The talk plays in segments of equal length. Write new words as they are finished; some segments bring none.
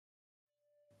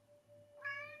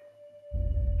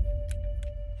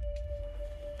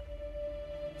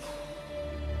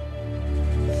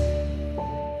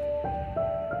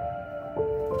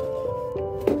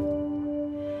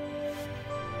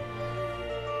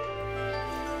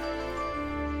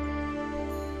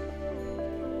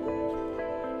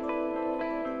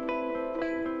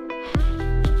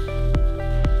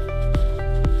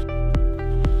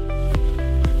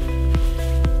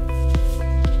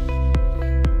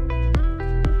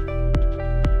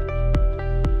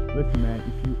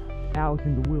out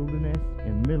in the wilderness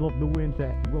in the middle of the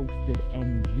winter, roasted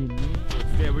engine.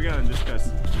 Today we're gonna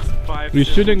discuss these 5 We're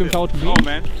shooting without me? Oh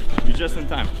man, you're just in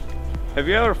time. Have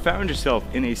you ever found yourself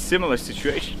in a similar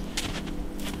situation?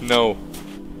 No.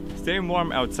 Staying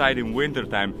warm outside in winter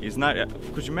time is not...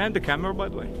 Could you man the camera, by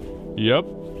the way? Yep.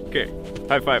 Okay,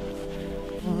 high five.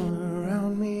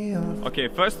 Okay,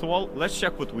 first of all, let's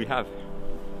check what we have.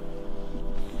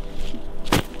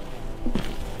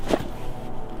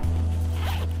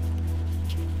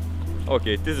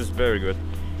 Okay, this is very good.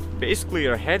 Basically,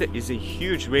 your head is a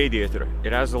huge radiator.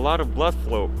 It has a lot of blood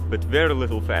flow, but very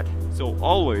little fat. So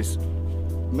always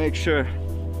make sure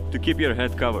to keep your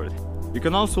head covered. You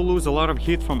can also lose a lot of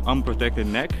heat from unprotected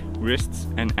neck, wrists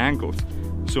and ankles.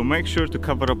 So make sure to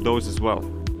cover up those as well.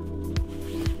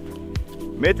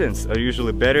 Mittens are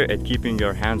usually better at keeping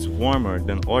your hands warmer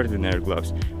than ordinary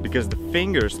gloves because the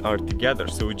fingers are together,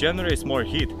 so it generates more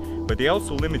heat, but they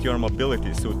also limit your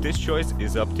mobility, so this choice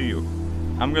is up to you.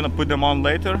 I'm gonna put them on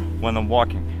later when I'm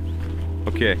walking.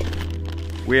 Okay,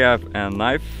 we have a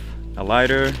knife, a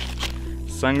lighter,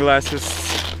 sunglasses,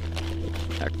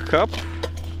 a cup,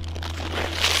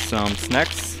 some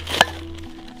snacks,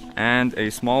 and a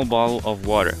small bottle of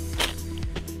water.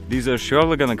 These are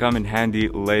surely gonna come in handy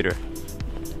later.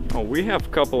 Oh, we have a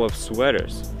couple of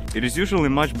sweaters. It is usually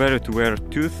much better to wear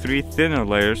 2-3 thinner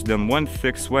layers than one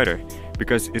thick sweater,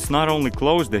 because it's not only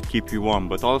clothes that keep you warm,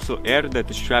 but also air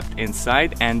that is trapped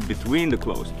inside and between the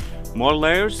clothes. More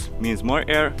layers means more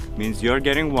air, means you're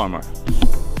getting warmer.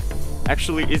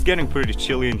 Actually, it's getting pretty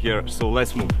chilly in here, so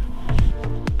let's move.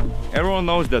 Everyone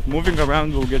knows that moving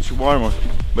around will get you warmer,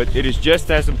 but it is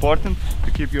just as important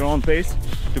to keep your own pace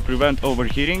to prevent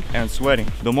overheating and sweating.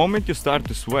 The moment you start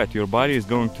to sweat, your body is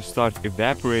going to start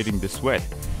evaporating the sweat,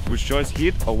 which draws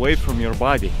heat away from your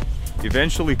body,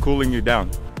 eventually cooling you down.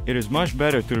 It is much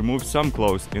better to remove some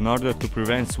clothes in order to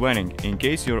prevent sweating in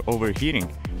case you're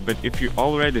overheating, but if you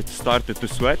already started to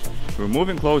sweat,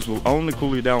 removing clothes will only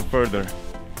cool you down further,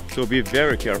 so be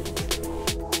very careful.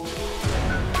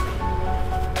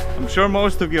 I'm sure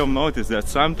most of you have noticed that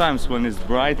sometimes when it's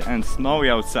bright and snowy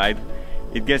outside,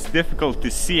 it gets difficult to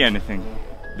see anything.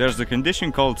 There's a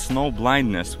condition called snow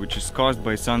blindness, which is caused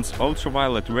by sun's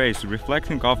ultraviolet rays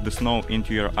reflecting off the snow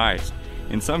into your eyes.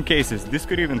 In some cases, this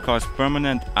could even cause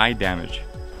permanent eye damage.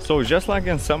 So just like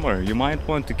in summer, you might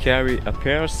want to carry a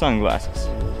pair of sunglasses.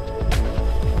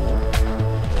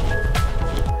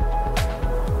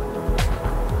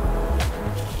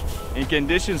 In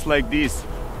conditions like these,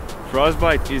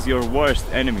 frostbite is your worst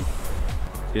enemy.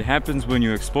 It happens when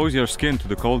you expose your skin to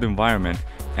the cold environment,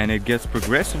 and it gets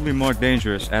progressively more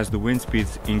dangerous as the wind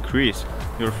speeds increase.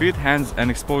 Your feet, hands and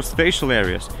exposed facial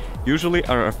areas usually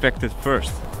are affected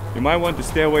first. You might want to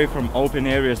stay away from open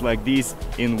areas like these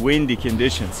in windy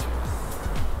conditions.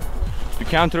 To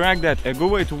counteract that, a good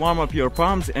way to warm up your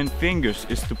palms and fingers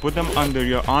is to put them under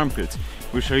your armpits,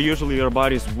 which are usually your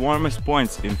body's warmest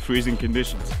points in freezing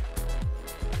conditions.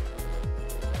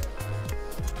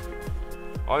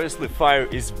 Obviously, fire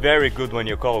is very good when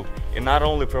you're cold. It not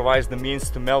only provides the means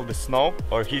to melt the snow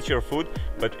or heat your food,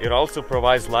 but it also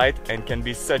provides light and can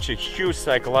be such a huge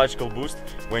psychological boost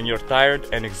when you're tired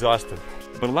and exhausted.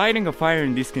 But lighting a fire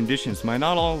in these conditions might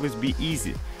not always be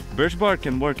easy. Birch bark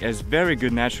can work as very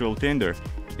good natural tinder.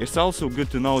 It's also good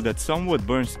to know that some wood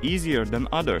burns easier than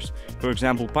others. For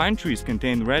example, pine trees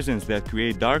contain resins that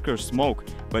create darker smoke,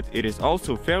 but it is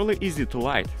also fairly easy to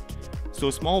light. So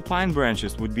small pine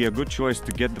branches would be a good choice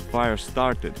to get the fire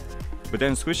started. But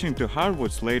then switching to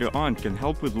hardwoods later on can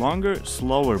help with longer,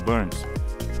 slower burns.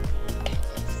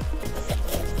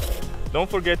 Don't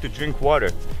forget to drink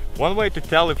water. One way to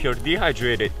tell if you're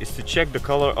dehydrated is to check the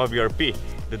color of your pee.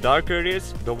 The darker it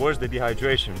is, the worse the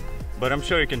dehydration. But I'm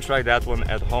sure you can try that one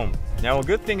at home. Now, a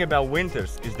good thing about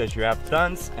winters is that you have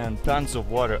tons and tons of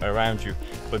water around you.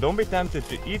 But don't be tempted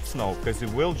to eat snow, because it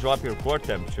will drop your core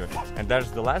temperature. And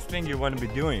that's the last thing you want to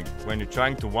be doing when you're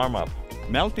trying to warm up.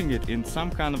 Melting it in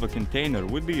some kind of a container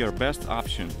would be your best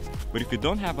option. But if you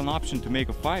don't have an option to make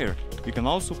a fire, you can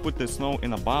also put the snow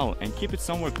in a bottle and keep it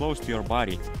somewhere close to your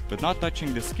body, but not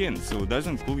touching the skin so it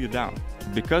doesn't cool you down.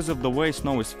 Because of the way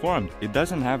snow is formed, it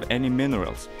doesn't have any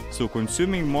minerals, so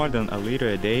consuming more than a liter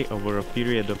a day over a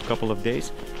period of a couple of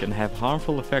days can have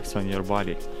harmful effects on your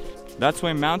body. That's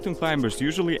why mountain climbers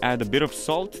usually add a bit of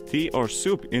salt, tea or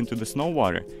soup into the snow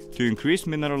water to increase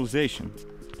mineralization.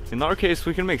 In our case,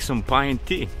 we can make some pine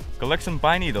tea. Collect some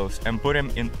pine needles and put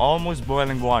them in almost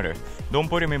boiling water. Don't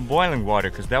put them in boiling water,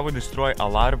 because that would destroy a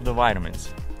lot of the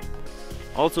vitamins.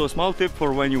 Also, a small tip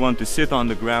for when you want to sit on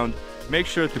the ground, make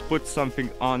sure to put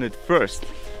something on it first,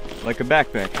 like a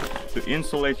backpack, to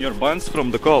insulate your buns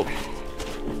from the cold.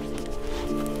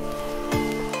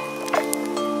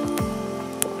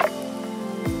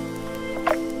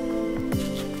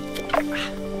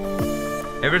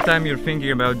 Every time you're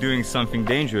thinking about doing something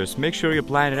dangerous, make sure you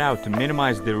plan it out to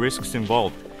minimize the risks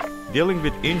involved. Dealing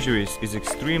with injuries is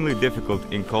extremely difficult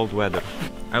in cold weather.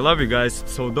 I love you guys,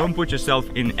 so don't put yourself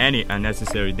in any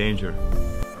unnecessary danger.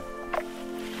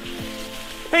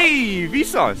 Hey,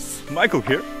 Vsauce! Michael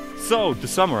here. So, to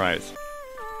summarize,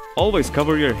 always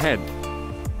cover your head.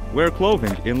 Wear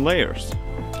clothing in layers.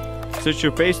 Set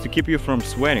your pace to keep you from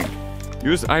sweating.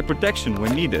 Use eye protection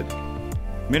when needed.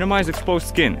 Minimize exposed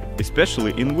skin,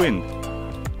 especially in wind.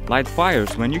 Light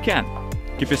fires when you can.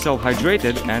 Keep yourself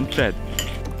hydrated and fed.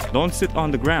 Don't sit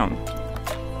on the ground.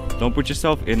 Don't put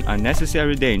yourself in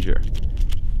unnecessary danger.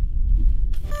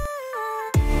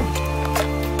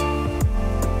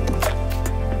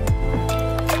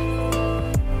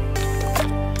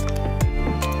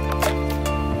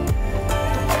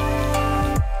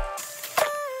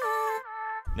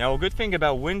 Now, a good thing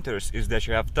about winters is that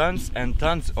you have tons and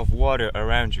tons of water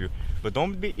around you, but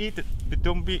don't be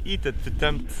eaten to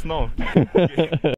tempt snow.